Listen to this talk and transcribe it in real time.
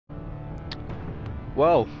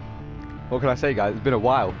Well, what can I say, guys? It's been a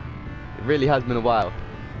while. It really has been a while.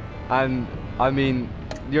 And I mean,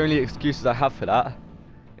 the only excuses I have for that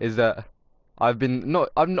is that I've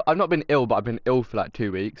not been ill, but I've been ill for like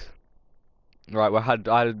 2 weeks. Right, I had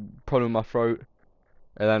a problem with my throat,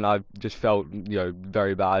 and then I just felt,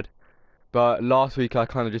 very bad. But last week I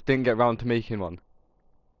kind of just didn't get around to making one,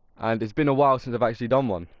 and it's been a while since I've actually done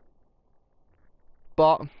one.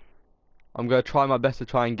 But I'm gonna try my best to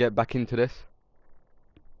try and get back into this,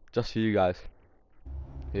 just for you guys.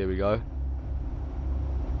 Here we go.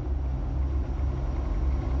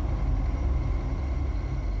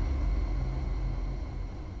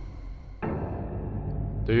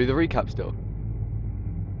 Do you do the recap still?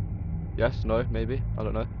 Yes, no, maybe, I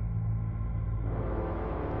don't know.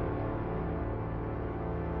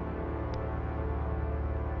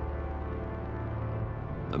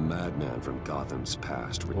 A madman from Gotham's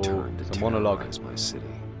past returned to monologue. terrorize my city.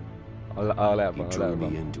 I'll let He him, drew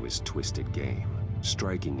me into his twisted game,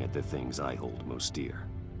 striking at the things I hold most dear.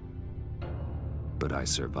 But I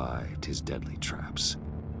survived his deadly traps.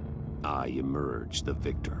 I emerged the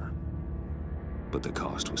victor. But the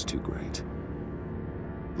cost was too great.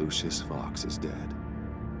 Lucius Fox is dead.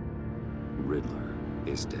 Riddler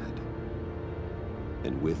is dead.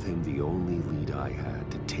 And with him, the only lead I had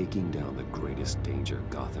to taking down the greatest danger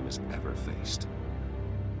Gotham has ever faced.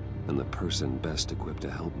 And the person best equipped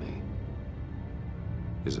to help me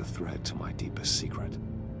is a threat to my deepest secret.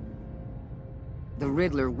 The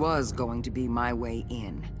Riddler was going to be my way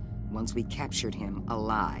in, once we captured him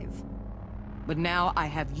alive. But now I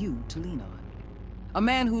have you to lean on. A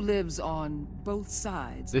man who lives on both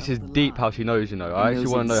sides. This is deep how she knows, I actually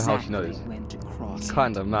want to know how she knows. It's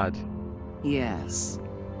kind of mad. Yes.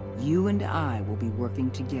 You and I will be working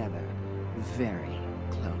together very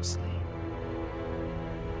closely.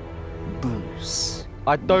 Bruce.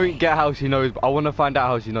 I don't get how she knows, but I want to find out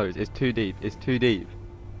how she knows. It's too deep. It's too deep.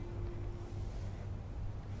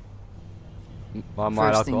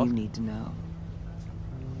 First thing you need to know,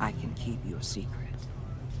 I can keep your secret.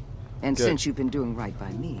 And Good. Since you've been doing right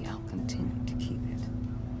by me, I'll continue to keep it.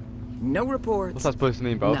 No reports. What's that supposed to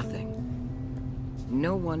mean, bro? Nothing.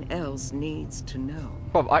 No one else needs to know.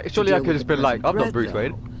 Bro, surely I could have just been like, I'm not Bruce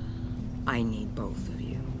Wayne. I need both of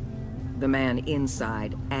you. The man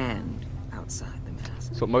inside and outside the mask.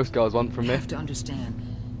 That's what most girls want from You me. have to understand,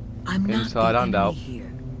 I'm not Inside the and enemy out.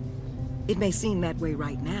 here. It may seem that way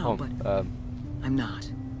right now, but I'm not.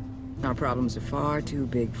 Our problems are far too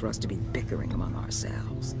big for us to be bickering among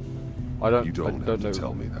ourselves. I don't You don't know. have to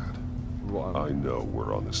tell me that. I know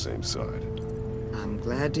we're on the same side. I'm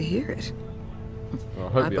glad to hear it. Well,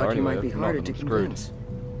 I hope I you thought are you anyway. might be If not, harder then to I'm screwed. convince.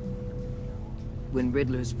 When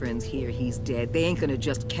Riddler's friends hear he's dead, they ain't gonna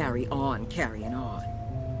just carry on carrying on.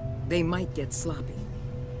 They might get sloppy.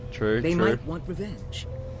 True, They true. might want revenge.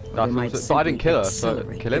 Or That's they might also, but I didn't kill her, so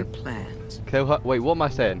accelerate kill their him? plans. Kill her? Wait, what am I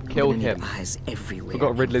saying? We're Kill gonna need him. eyes everywhere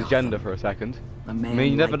Forgot in Riddler's Gotham. gender for a second. A man I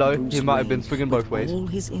mean, you never like know. Bruce He might have been Wayne, swinging both with ways. all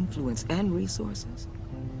his influence and resources,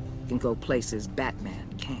 can go places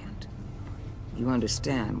Batman can't. You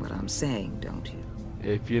understand what I'm saying, don't you?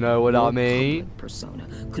 If you know what Your I mean. public persona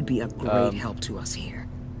could be a great help to us here.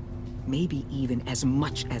 Maybe even as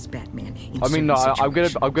much as Batman. In I mean, no, certain I'm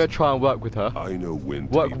situations. gonna try and work with her. I know when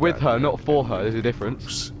to Work be with her, Batman not for and her. There's a when difference.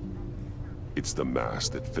 Bruce. It's the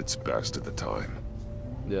mask that fits best at the time.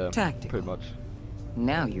 Yeah, Tactical. pretty much.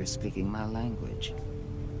 Now you're speaking my language.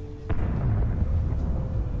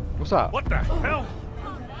 What's that? What the hell?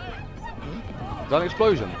 Is that an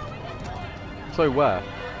explosion? So where?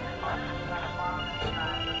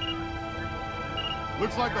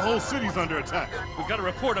 Looks like the whole city's under attack. We've got a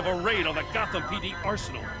report of a raid on the Gotham PD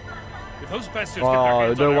arsenal. If those bastards get their Oh,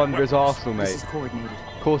 hands no on our wonder it's weapons- Arsenal, This mate. is coordinated.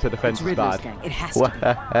 Of course, the defense It's is Riddler's bad. gang. It has to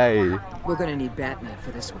be. Hey. We're gonna need Batman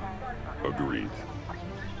for this one. Agreed.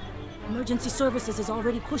 Emergency services is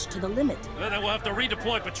already pushed to the limit. Then we'll have to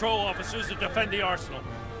redeploy patrol officers to defend the arsenal.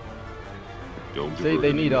 Don't See, divert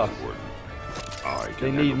they me, need us. Gordon. I can They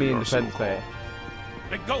handle need me the in arsenal defense call. there.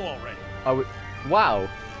 Then go already. I would. Wow.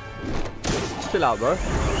 Chill out, bro.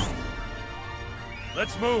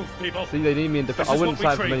 Let's move, people. See, they need me in defense. This I is wouldn't what we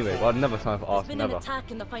sign for them trained anyway. for. Well, I'd never sign for There's Arsenal, been an never.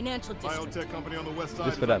 attack in the financial district. Biotech company on the west side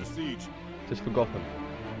Just for is under them. siege. Just for Gotham.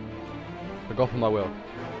 For Gotham, I will.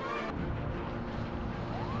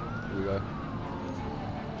 Here we go.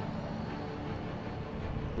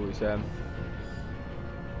 What are we saying?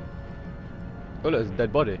 Oh, look, there's a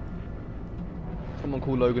dead body. Someone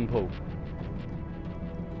called Logan Paul.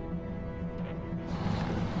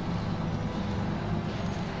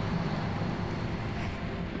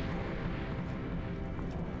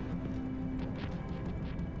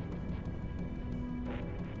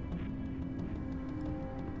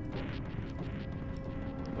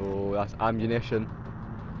 that's ammunition.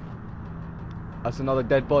 That's another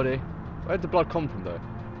dead body. Where'd the blood come from though?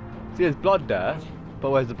 See, there's blood there, but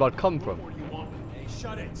where's the blood come from? Hey,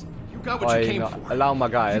 shut it. You got what you came no, for. allow my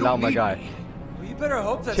guy, You allow don't my need guy. me. Well, you better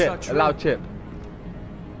hope that's Chip, not true. allow Chip.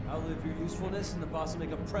 Outlive your usefulness and the boss will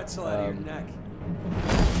make a pretzel out of your neck.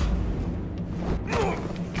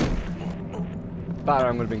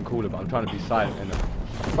 Batarang would have been cooler, but I'm trying to be silent in it.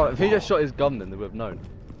 If he just shot his gun, then they would have known.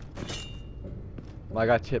 My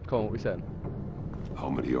guy Chip, come on, what we saying? How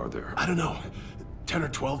many are there? I don't know. 10 or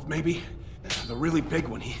 12, maybe? The really big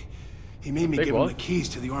one. He made me Big give him one? the keys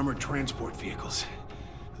to the armored transport vehicles.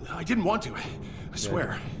 I didn't want to. I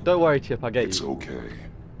swear. Don't worry, Chip, I get It's you. okay.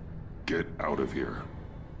 Get out of here.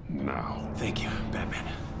 Now. Thank you, Batman.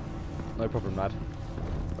 No problem, lad.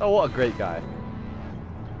 Oh, what a great guy.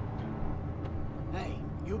 Hey,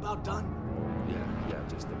 you about done? Yeah,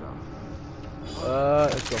 just about.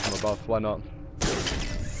 Let's go from above, why not?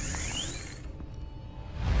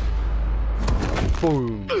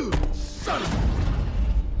 Boom.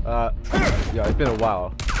 Yeah, it's been a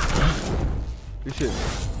while. You should.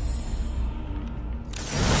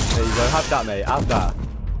 There you go, have that, mate, have that.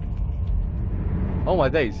 Oh my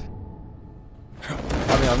days. I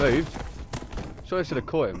mean, I moved. Sure, I should have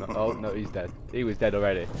caught him. Oh, no, he's dead. He was dead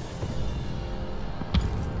already.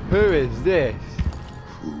 Who is this?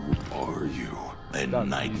 Who are you? A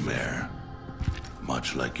nightmare.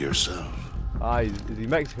 Much like yourself. Ah, is he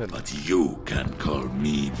Mexican? But you can call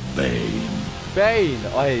me Bane. Bane!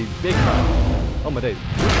 Oh, hey, big man. Oh my days.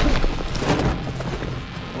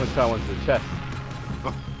 I'm gonna try one to the chest.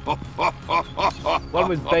 One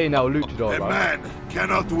was Bane, now Luchador, A right? man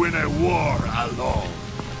cannot win a war alone.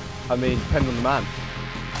 I mean, depends on the man.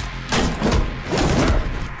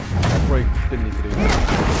 I probably didn't need to do that.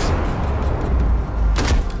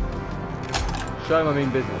 Show him I mean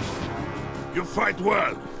business. You fight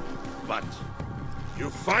well, but you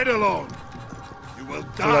fight alone. You will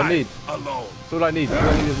all I die need. alone. That's all I need. All I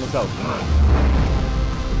need is myself.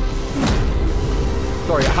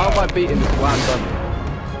 Sorry, how have I beaten this bland gun?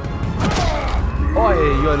 Oh,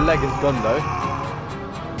 yeah, your leg is gone though.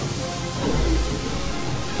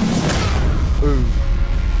 Ooh.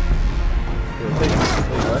 Here, take it.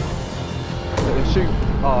 There you go. Shoot.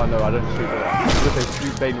 Oh no, I don't shoot with that. I just say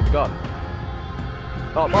shoot Bane with the gun.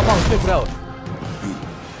 Oh, my mum, flip it out.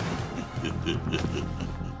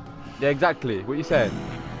 Yeah, exactly. What you saying?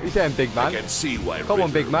 What you saying, big man? I can see why Come on,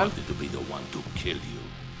 Riddler big man. wanted to be the one to kill you.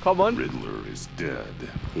 Come on. Riddler is dead.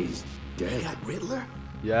 He's dead. Riddler?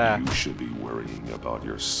 Yeah. You should be worrying about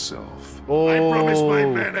yourself. Oh. I promised my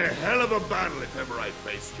men a hell of a battle if ever I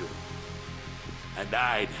faced you. And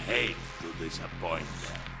I'd hate to disappoint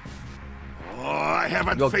them. Oh, I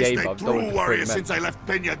haven't Your faced game, a Bob. Don't true want to warrior freak men. since I left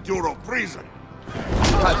Peña Duro prison.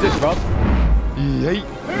 Catch this, bro. Yeet.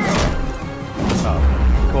 Oh,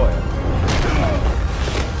 caught him.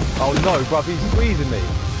 Oh no, bruv, he's squeezing me.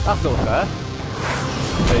 That's not fair.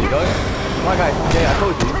 There you go. My guy, yeah, I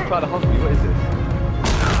told you, he's trying to hustle me. What is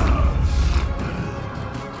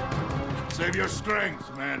this? Save your strength,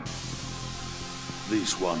 man.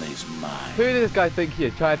 This one is mine. Who does this guy think he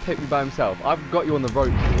is? Trying to take me by himself? I've got you on the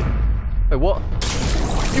road, here. Wait, what?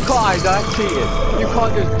 You can't hide, that's cheating. You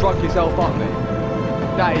can't just drug yourself up, mate.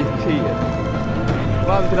 That is cheating.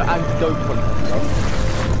 What happened to the antidote contest,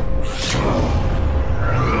 bro?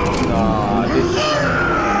 Nah, this...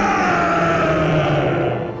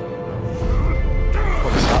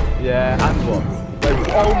 Yeah, and what? Wait,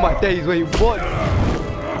 oh my days, wait, what?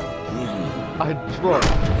 I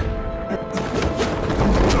dropped.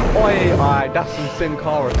 Oi, alright, that's some Sin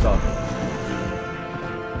Cara stuff.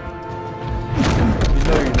 You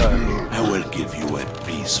know. I will give you a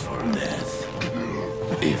peaceful death.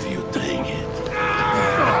 If you take it.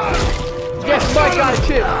 Yes, my guy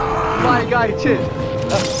Chip! My guy Chip!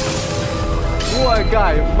 What a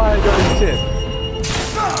guy, my guy Chip!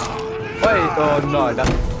 Wait, oh no,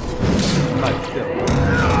 that's... Nice, still.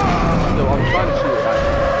 No, I'm trying to shoot it at him.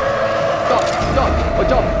 Stop! Oh,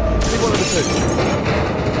 jump! Leave one of the two.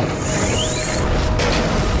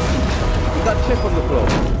 Is that Chip on the floor?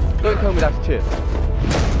 Don't tell me that's Chip.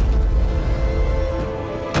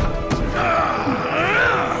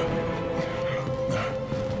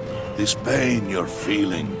 This pain you're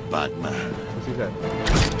feeling, Batman. What's he saying? I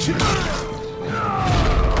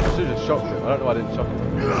should have just shocked him. I don't know why I didn't shock him.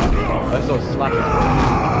 I just saw slapping.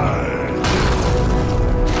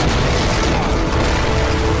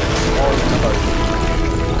 Oh,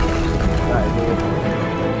 that is awful.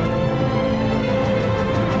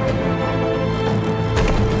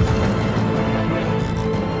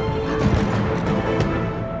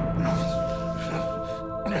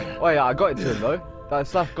 Oh yeah, I got it to him though. That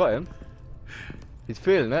slash got him. He's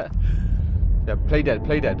feeling it. Yeah, play dead,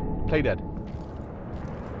 play dead, play dead.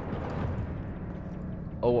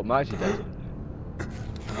 Oh, what match he dead?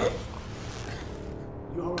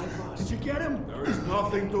 You alright, boss? Did you get him? There is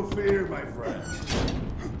nothing to fear, my friend.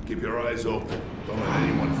 Keep your eyes open. Don't let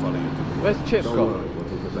anyone follow you. Where's Chip gone?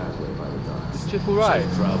 Is Chip alright?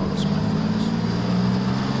 Safe travels, my friends.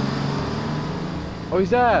 Oh,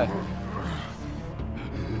 he's there.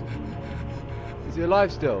 Is he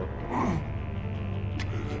alive still?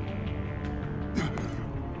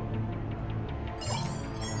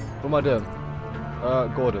 What am I doing?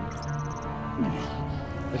 Gordon.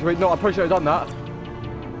 Wait, no, I'm pretty sure I've done that.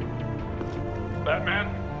 Batman?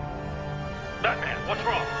 Batman, what's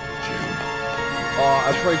wrong? Oh,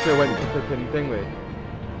 I'm pretty sure I went to flipping thingy.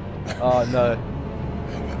 Oh no.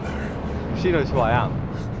 She knows who I am.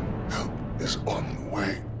 Help is on the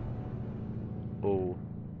way. Oh.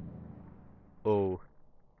 Oh.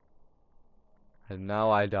 And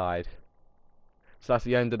now I died. So that's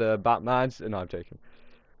the end of the Batmans. No, I'm joking.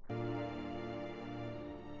 Here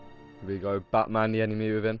we go. Batman, the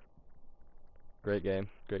enemy within. Great game.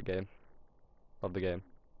 Great game. Love the game.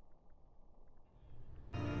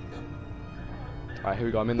 Alright, here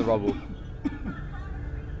we go. I'm in the rubble.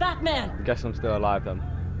 Batman! I guess I'm still alive then.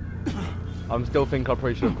 I'm still think I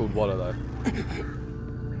probably should have called Waller though.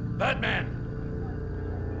 Batman!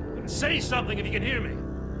 Say something if you can hear me.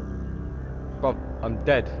 Bro, I'm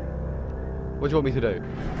dead. What do you want me to do?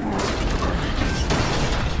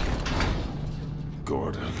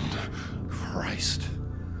 Gordon. Christ.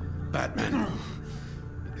 Batman.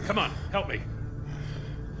 Come on, help me.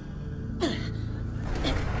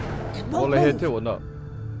 Waller here too or not?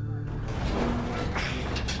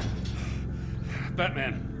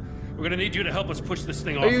 Batman, we're gonna need you to help us push this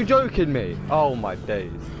thing off. Are you joking me? Oh my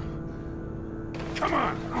days. Come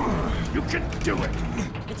on! You can do it!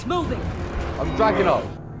 It's moving! I'm dragging up.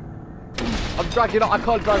 I'm dragging up. I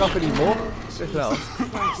can't drag up anymore. Listen out.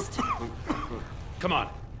 Christ. Come on.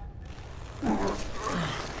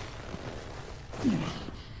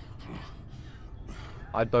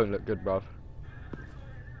 I don't look good, bruv.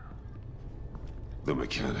 The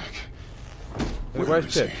mechanic. Where's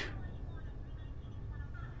is Chip?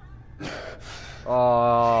 he?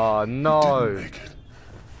 Oh no. Didn't make it.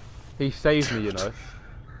 He saved me, you know.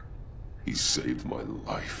 He saved my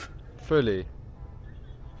life. Fully.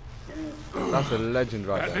 That's a legend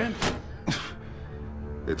right Batman?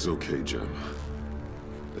 It's okay, Jim.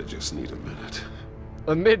 I just need a minute.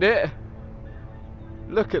 there. A minute?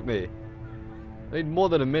 Look at me. I need more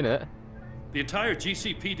than a minute. The entire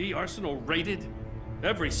GCPD arsenal raided?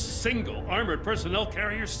 Every single armored personnel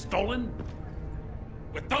carrier stolen?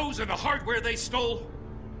 With those and the hardware they stole?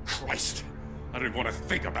 Christ, I don't want to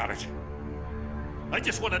think about it. I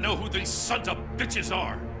just want to know who these sons of bitches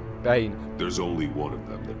are. Bane. There's only one of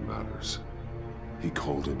them that matters. He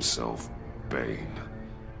called himself Bane.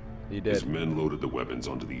 He His did. men loaded the weapons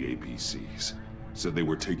onto the APCs. Said they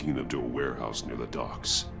were taking them to a warehouse near the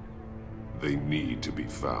docks. They need to be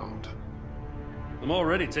found. I'm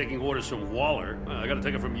already taking orders from Waller. I gotta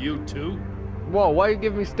take it from you, too? Whoa, why you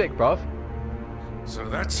giving me stick, bruv? So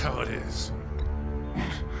that's how it is.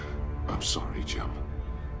 I'm sorry, Jim.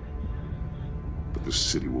 But the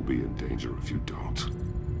city will be in danger if you don't.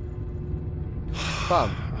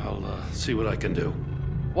 Fam, I'll see what I can do.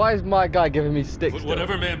 why is my guy giving me sticks? Put still?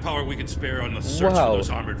 whatever manpower we can spare on the search Wow. for those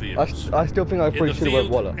armored vehicles. I still think I In probably the should have went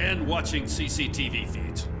field Waller. and watching CCTV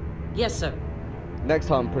feeds. Yes, sir. Next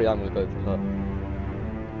time, I'm gonna go for her.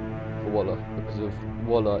 For Waller, because of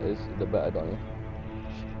Waller is the better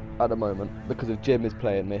guy at the moment. Because of Jim is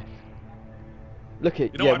playing me. Look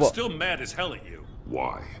at You know, yeah, I'm what? still mad as hell at you.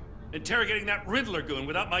 Why? Interrogating that Riddler goon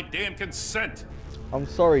without my damn consent. I'm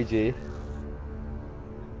sorry, G.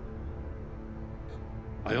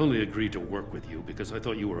 I only agreed to work with you because I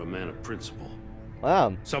thought you were a man of principle. I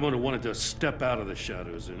am. Someone who wanted to step out of the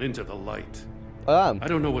shadows and into the light. I am. I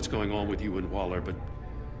don't know what's going on with you and Waller, but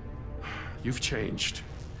you've changed.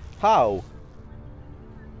 How?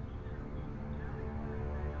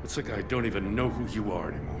 It's like I don't even know who you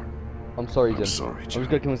are anymore. I'm sorry, Jim. I'm sorry, I Jim. was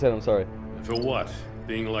gonna come and say I'm sorry. For what?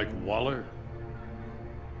 Being like Waller?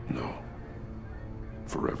 No.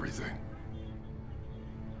 For everything.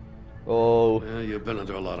 Oh. Well, you've been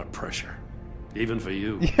under a lot of pressure. Even for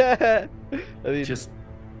you. Yeah. I mean, Just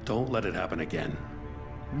don't let it happen again.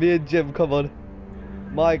 me and Jim, come on.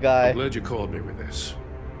 My guy. I'm glad you called me with this.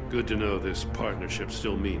 Good to know this partnership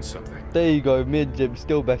still means something. There you go. Me and Jim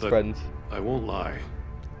still best But friends. I won't lie.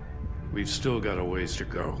 We've still got a ways to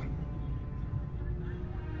go.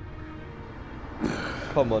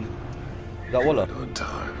 Come on. Is that Waller? On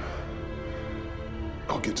time.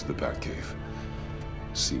 I'll get to the Batcave.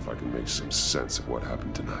 See if I can make some sense of what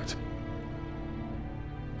happened tonight.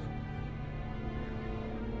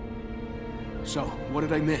 So, what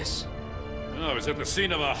did I miss? Oh, I was at the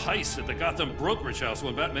scene of a heist at the Gotham brokerage house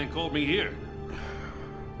when Batman called me here.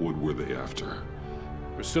 What were they after?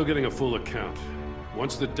 We're still getting a full account.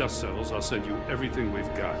 Once the dust settles, I'll send you everything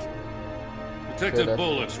we've got. Detective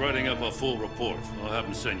Bullock's writing up a full report. I'll have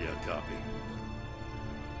him send you a copy.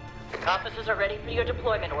 Officers are ready for your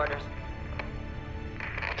deployment orders.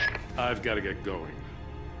 I've got to get going.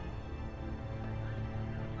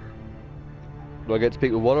 Do I get to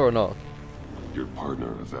speak with Waller or not? Your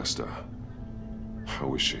partner, Avesta.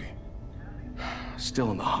 How is she?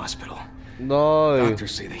 Still in the hospital. No.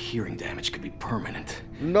 Doctors say the hearing damage could be permanent.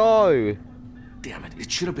 No. Damn it, it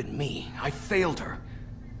should have been me. I failed her.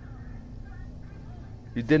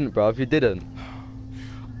 You didn't, bruv. You didn't.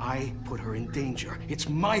 I put her in danger. It's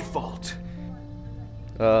my fault.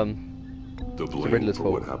 The blame Riddler's for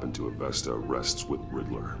fault. what happened to Avesta rests with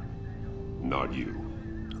Riddler, not you.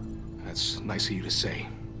 That's nice of you to say.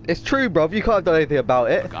 It's true, bruv. You can't have done anything about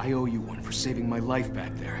it. Look, I owe you one for saving my life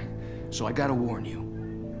back there. So I gotta warn you.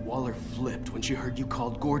 Waller flipped when she heard you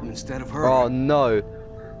called Gordon instead of her. Oh, no.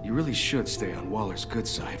 You really should stay on Waller's good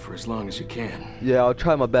side for as long as you can. Yeah, I'll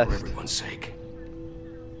try my For best. everyone's sake.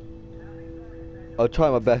 I'll try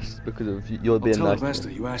my best because of you're I'll being tell nice. to me.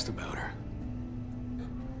 Avesta you asked about her.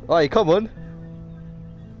 Hey, come on.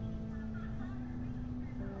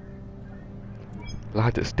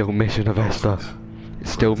 Lad, it's still Mission Avesta.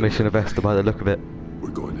 It's still Mission Avesta by the look of it. We're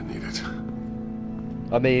going to need it.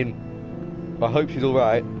 I mean, I hope she's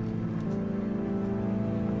alright.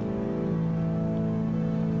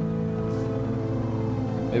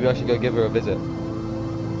 Maybe I should go give her a visit.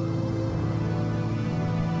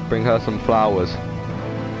 Bring her some flowers.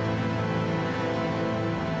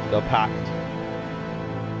 They're packed.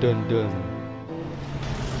 Dun dun.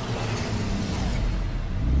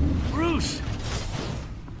 Bruce!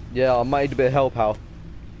 Yeah, I might need a bit of help, Hal.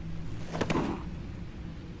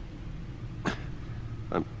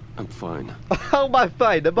 I'm fine. How am I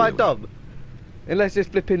fine? Am I Really? dumb? Unless this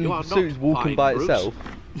flipping You are suit's not walking fine, by Bruce. itself.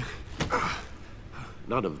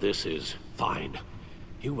 None of this is fine.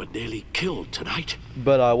 You were nearly killed tonight.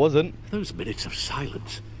 But I wasn't. Those minutes of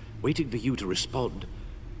silence, waiting for you to respond,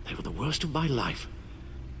 they were the worst of my life.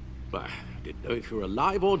 I didn't know if you were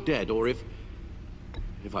alive or dead, or if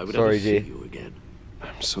I would Sorry, ever see G. you again.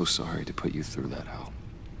 I'm so sorry to put you through that, Hal.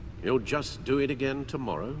 You'll just do it again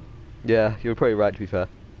tomorrow. Yeah, you're probably right, to be fair.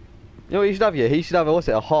 You know what he should have here? He should have, what's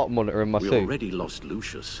it, a heart monitor in my We suit. already lost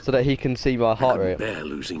Lucius. So that he can see my heart I rate. couldn't bear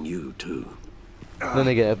losing you too. Then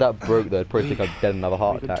again, if that broke, though, I'd probably think I'd get another We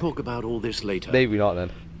heart can attack. talk about all this later. Maybe not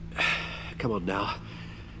then. Come on now.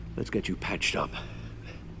 Let's get you patched up.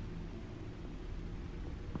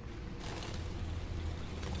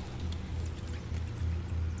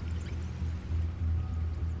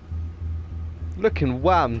 Looking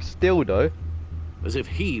wham still, though. As if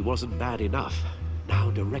he wasn't bad enough.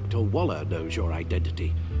 Now Director Waller knows your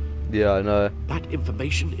identity. Yeah, I know. That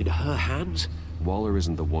information in her hands? Waller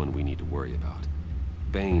isn't the one we need to worry about.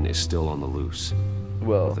 Bane is still on the loose.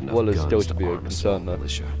 Well, with enough Waller's guns still to be a arm a small concern, though.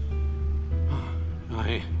 militia.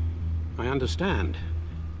 I understand.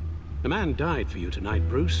 The man died for you tonight,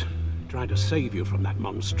 Bruce. Tried to save you from that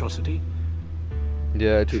monstrosity.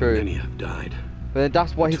 Yeah, Too true. many have died. But then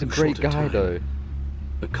that's why he's a Too great short a guy, time. though.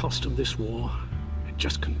 The cost of this war, it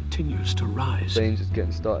just continues to rise. Bane's just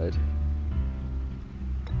getting started.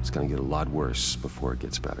 It's gonna get a lot worse before it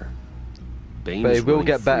gets better. Bane But is it will running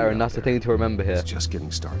get better, free and out that's the there. thing to remember here. It's just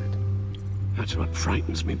getting started. That's what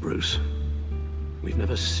frightens me, Bruce. We've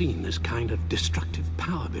never seen this kind of destructive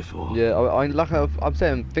power before. Yeah, I'm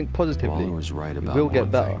saying, think positively. Waller was right It about will one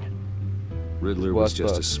get better. thing. Riddler Worse was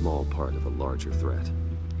just a first. small part of a larger threat.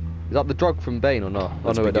 Is that the drug from Bane or not?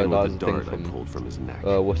 Let's oh no, it begin don't. That with was the the dart thing I from. pulled from his neck.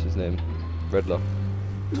 What's his name? Riddler.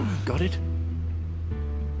 Got it?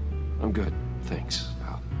 I'm good, thanks,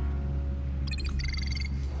 Al.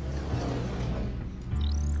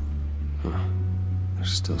 Huh.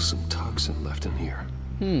 There's still some toxin left in here.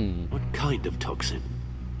 What kind of toxin?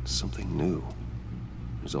 Something new.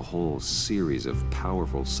 There's a whole series of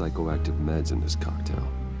powerful psychoactive meds in this cocktail.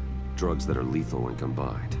 Drugs that are lethal when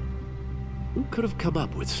combined. Who could have come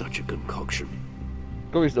up with such a concoction?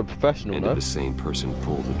 Gotta be a professional, And no? if the same person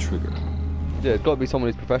pulled the trigger. Yeah, it's gotta be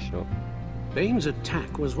someone who's professional. Bane's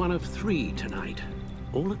attack was one of 3 tonight,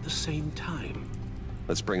 all at the same time.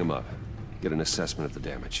 Let's bring him up. Get an assessment of the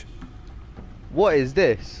damage. What is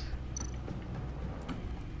this?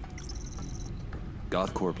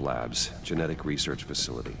 Gothcorp Labs, genetic research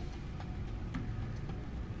facility.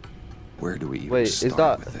 Where do we even Wait,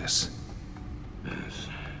 start with this?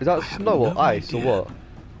 Is that snow or ice or what?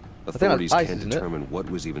 Authorities ice, can't determine what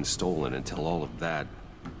was even stolen until all of that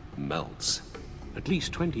melts. At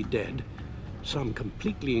least 20 dead, some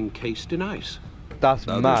completely encased in ice. That's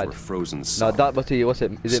Others mad. were frozen No, solid. that must be, what's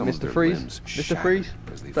it? Is it Some of Mr. their Freeze? limbs Mr. Freeze?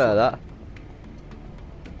 shattered as they Better that.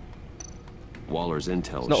 Waller's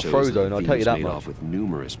intel It's not shows Frozone, that I'll V tell you was that made much. off with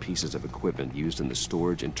numerous pieces of equipment used in the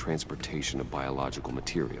storage and transportation of biological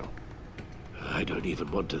material. I don't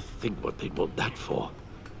even want to think what they'd want that for.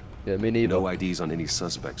 Yeah, me neither. No IDs on any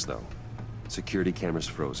suspects, though. Security cameras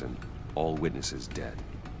frozen. All witnesses dead.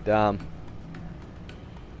 Damn.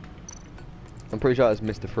 I'm pretty sure it's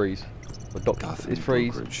Mr. Freeze. Or Doctor Gotham is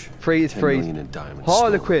Freeze. brokerage, Freeze, 10 Freeze. million in diamonds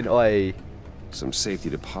Harlequin, stolen. oi. Some safety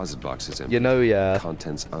deposit boxes empty. You know, yeah.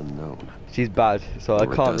 Contents unknown. She's bad, so I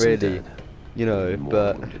Over a can't dozen really, dead, you know, more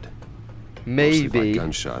but wounded. Mostly by maybe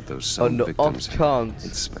gunshot, those on some the off victims chance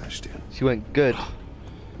had smashed in. she went good.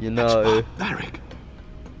 You That's know. barbaric.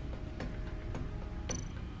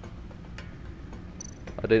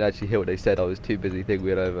 I didn't actually hear what they said. I was too busy thinking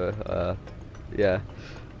it over. Yeah.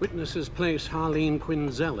 Witnesses place Harleen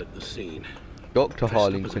Quinzel at the scene. Dr. Dressed up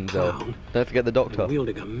Harleen as a Quinzel. clown Don't forget the doctor. and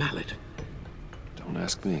wielding a mallet. Don't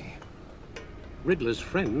ask me. Riddler's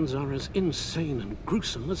friends are as insane and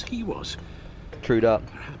gruesome as he was. True that.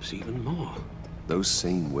 Perhaps even more. Those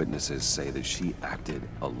same witnesses say that she acted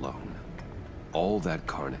alone. All that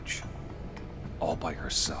carnage. All by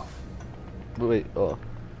herself. Wait, oh.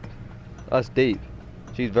 That's deep.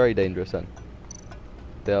 She's very dangerous then.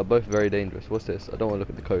 They are both very dangerous. What's this? I don't want to look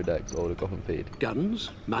at the codex or the Gotham feed. Guns,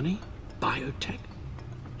 money, biotech.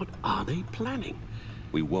 What are they planning?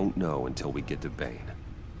 We won't know until we get to Bane.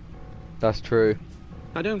 That's true.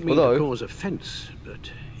 I don't mean Although- to cause offense,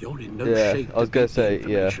 but you're in no Yeah, shape I was to gonna get the say,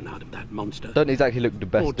 yeah. information out of that monster. Don't exactly look the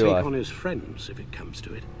best, or do take I? on his friends if it comes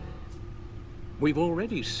to it. We've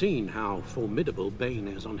already seen how formidable Bane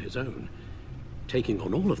is on his own. Taking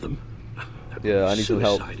on all of them, that would Yeah, be I need some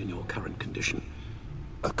help. suicide in your current condition.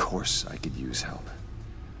 Of course I could use help.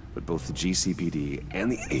 But both the GCPD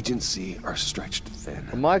and the agency are stretched thin.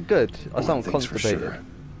 Am I good? I One sound thing's for constipated. sure.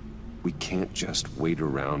 We can't just wait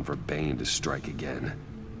around for Bane to strike again.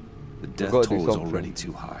 The death gotta do toll is something. already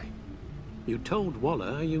too high. You told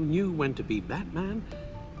Waller you knew when to be Batman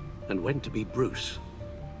and when to be Bruce.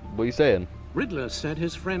 What are you saying? Riddler said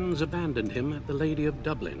his friends abandoned him at the Lady of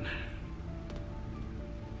Dublin.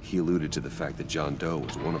 He alluded to the fact that John Doe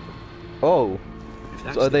was one of them. Oh. If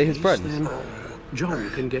that's So are the they his case, friends? Then John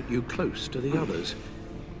can get you close to the others.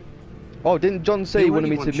 Oh, didn't John say He he wanted already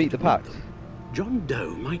me to wants you meet the meet pact? them. John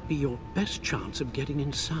Doe might be your best chance of getting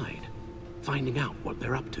inside, finding out what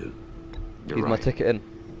they're up to. You're He's right. my ticket in.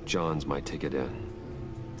 John's my ticket in.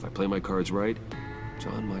 If I play my cards right,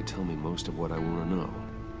 John might tell me most of what I want to know.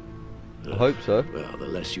 I hope so. Well, the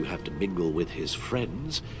less you have to mingle with his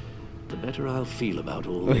friends, the better I'll feel about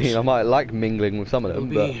all I this. mean, I might like mingling with some of It'll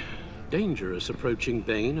them, but be dangerous approaching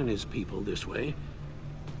Bane and his people this way.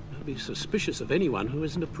 I'll be suspicious of anyone who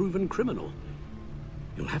isn't a proven criminal.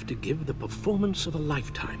 You'll have to give the performance of a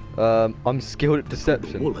lifetime. I'm skilled at The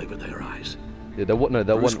deception. wool over their eyes. Yeah, they want no,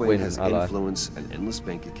 they Bruce want Wayne win, has ally. influence, an endless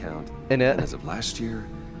bank account, In it. and as of last year,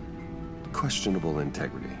 questionable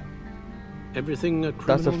integrity. Everything a That's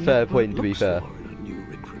a criminal fair network point, to be looks fair. for in a new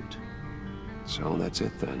recruit. So that's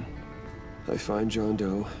it then. I find John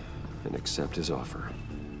Doe and accept his offer.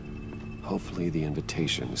 Hopefully the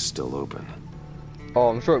invitation is still open. Oh,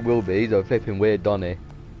 I'm sure it will be. He's a flipping weird Donny.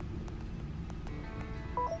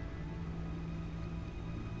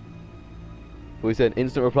 What we saying?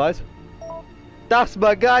 Instant replies? That's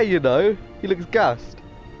my guy, you know. He looks gassed.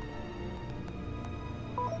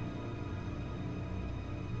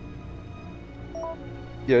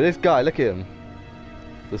 Yo, this guy, look at him.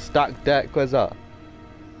 The stacked deck, where's that?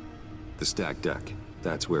 The stacked deck.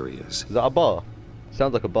 That's where he is. Is that a bar?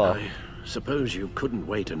 Sounds like a bar. I suppose you couldn't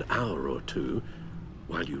wait an hour or two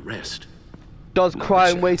while you rest. Does Not a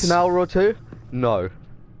crime wait an chance. hour or two? No.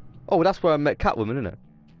 Oh, well, that's where I met Catwoman, isn't it?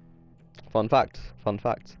 Fun fact. Fun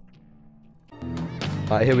fact.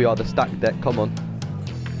 Alright, here we are, the stack deck. Come on.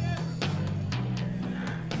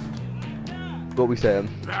 What we saying?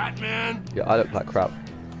 Batman? Yeah, I look like crap.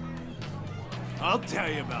 I'll tell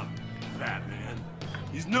you about Batman.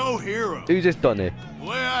 He's no hero. Who's this done here? The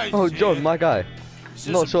way I Oh, see John, it, my guy. it's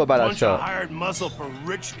I'm not just sure about a that bunch shirt. of hired muscle for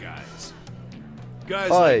rich guys. Guys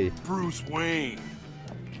Oi. like Bruce Wayne.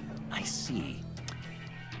 I see.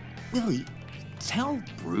 Willie, tell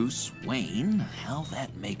Bruce Wayne how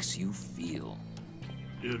that makes you feel.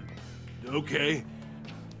 Okay.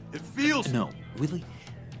 It feels No, Willie,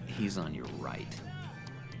 he's on your right.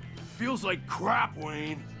 feels like crap,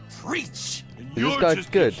 Wayne. Preach! And Is this you're guy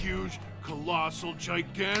just good? a huge, colossal,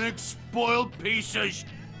 gigantic, spoiled piece of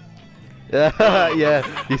Yeah,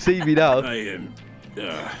 yeah. You see me now. I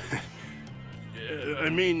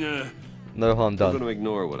mean, No harm I'm done. gonna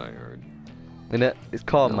ignore what I heard. Innit? It's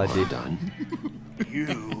calm, my dude.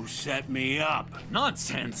 you set me up.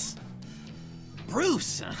 Nonsense!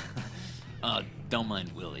 Bruce! Don't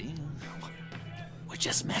mind Willie. We're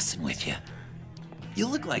just messing with you. You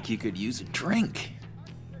look like you could use a drink.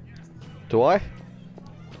 Do I?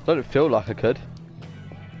 Don't feel like I could.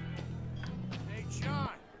 Hey, John,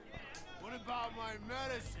 what about my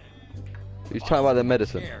medicine? He's chatting about their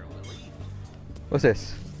medicine. What's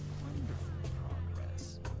this?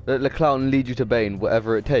 Let the clown lead you to Bane,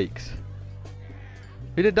 whatever it takes.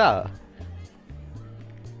 Who did that?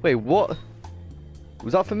 Wait, what?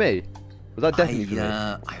 Was that for me? Was that definitely for me?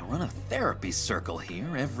 I run a therapy circle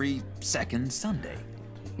here every second Sunday.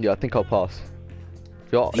 Yeah, I think I'll pass.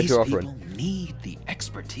 If These you're offering. people need the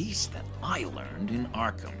expertise that I learned in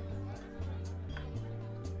Arkham.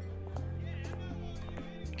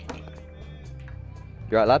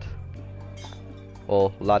 You right, lad?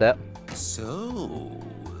 Or ladette? So,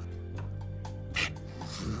 that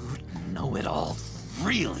rude know-it-all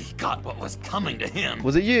really got what was coming to him.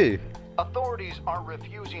 Was it you? Authorities are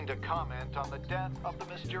refusing to comment on the death of the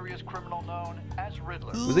mysterious criminal known as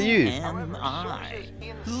Riddler. Was it you? Who am I?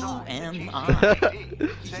 Who am I?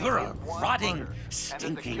 You're a rotting,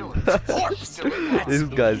 stinking corpse. This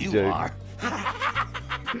guy's you joke. are.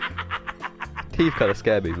 Teeth kind of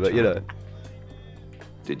scare me, but you know.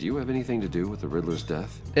 Did you have anything to do with the Riddler's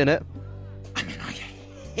death? In it. I mean, I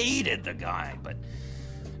hated the guy, but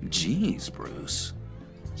geez, Bruce.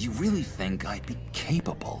 You really think I'd be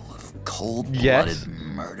capable of cold-blooded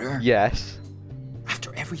murder? Yes.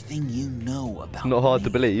 After everything you know about Not hard me, to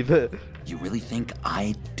believe. you really think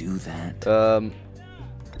I'd do that? No,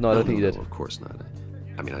 I don't think you did. Of course not.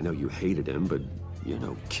 I mean, I know you hated him, but you're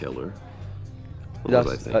no killer. What was I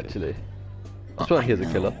That's thinking? actually. I swear he is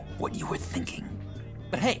a killer. What you were thinking.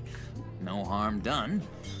 But hey, no harm done.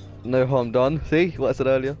 No harm done. See what I said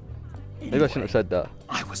earlier? Maybe I shouldn't have said that.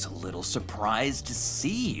 I was a little surprised to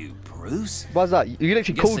see you, Bruce. Why's that? You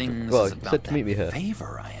literally called. Guessing this Well, is you about said to meet me that here.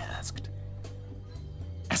 favor I asked.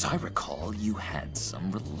 As I recall, you had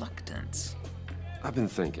some reluctance. I've been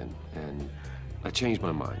thinking, and I changed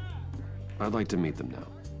my mind. I'd like to meet them now.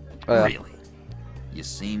 Oh, yeah. Really? You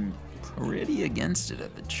seem pretty against it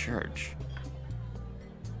at the church.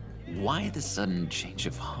 Why the sudden change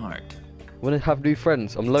of heart? I want to have new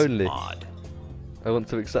friends. I'm lonely. Odd. I want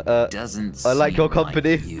to accept. Doesn't I like your seem like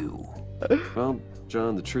company. you. Well,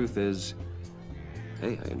 John, the truth is,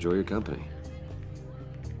 hey, I enjoy your company.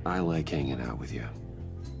 I like hanging out with you.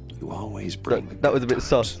 You always bring the That was a good bit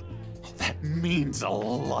times. sus. That means a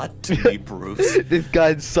lot to me, Bruce. This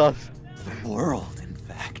guy's sus. The world, in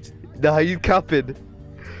fact. Nah, you capping.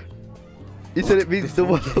 He said it means the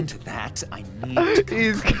Before we get world. into that, I need to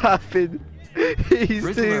He's capping. He's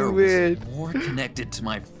Riddler too weird. was more connected to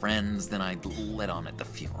my friends than I'd let on at the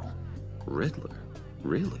funeral. Riddler?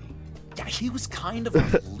 Really? Yeah, he was kind of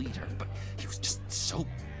a leader, but he was just so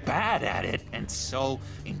bad at it and so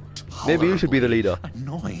intolerable. Maybe you should be the leader.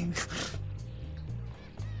 Annoying.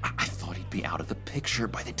 I thought he'd be out of the picture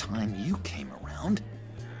by the time you came around.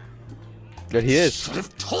 Yeah, he is. Should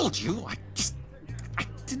have told you. I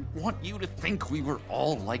didn't want you to think we were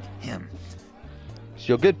all like him. So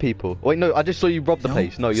you're good people. Wait, no, I just saw you rob the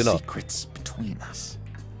place. No, you're not. Secrets between us.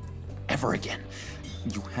 Ever again.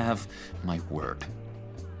 You have my word.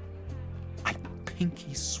 I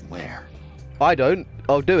pinky swear. I don't.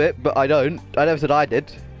 I'll do it, but I don't. I never said I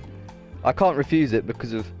did. I can't refuse it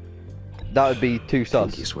because of that would be too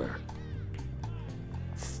sus. Pinky swear.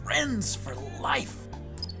 Friends for life.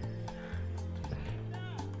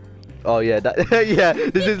 Oh yeah, that yeah.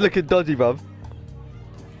 This is looking dodgy, bruv.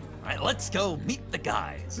 Alright, let's go meet the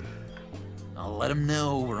guys. I'll let them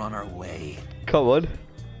know we're on our way. Come on.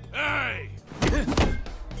 Hey!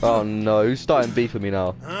 Oh no, who's starting beef with me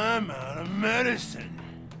now? I'm out of medicine.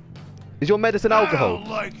 Is your medicine I alcohol? don't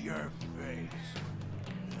like your face.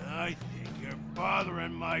 I think you're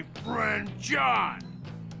bothering my friend John.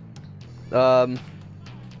 You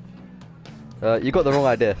got the wrong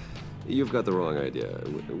idea. You've got the wrong idea.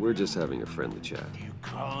 We're just having a friendly chat. You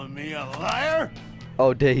calling me a liar?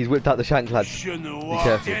 Oh dear, he's whipped out the shank lads. Shouldn't have Be walked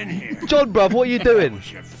careful. in here. John, bruv, what are you That doing?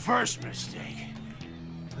 was your first mistake.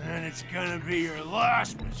 And it's gonna be your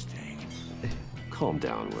last mistake. Calm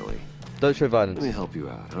down, Willie. Don't show Let violence. me help you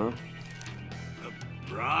out, huh? A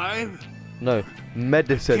bribe? No,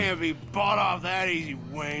 medicine. Can't be bought off that easy,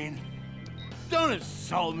 Wayne. Don't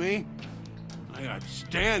insult me. I got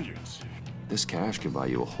standards. This cash can buy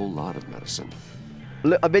you a whole lot of medicine.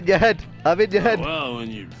 Look, I'm in your head. I'm in your head. Well,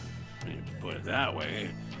 when you put it that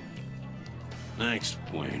way. Thanks,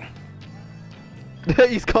 Wayne.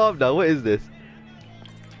 He's calm now. What is this?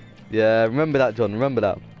 Yeah, remember that, John. Remember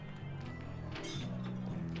that.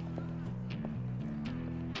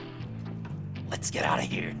 Let's get out of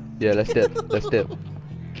here. Yeah, let's dip. Let's dip.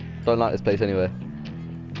 Don't like this place anyway.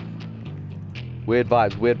 Weird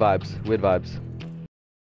vibes, weird vibes, weird vibes.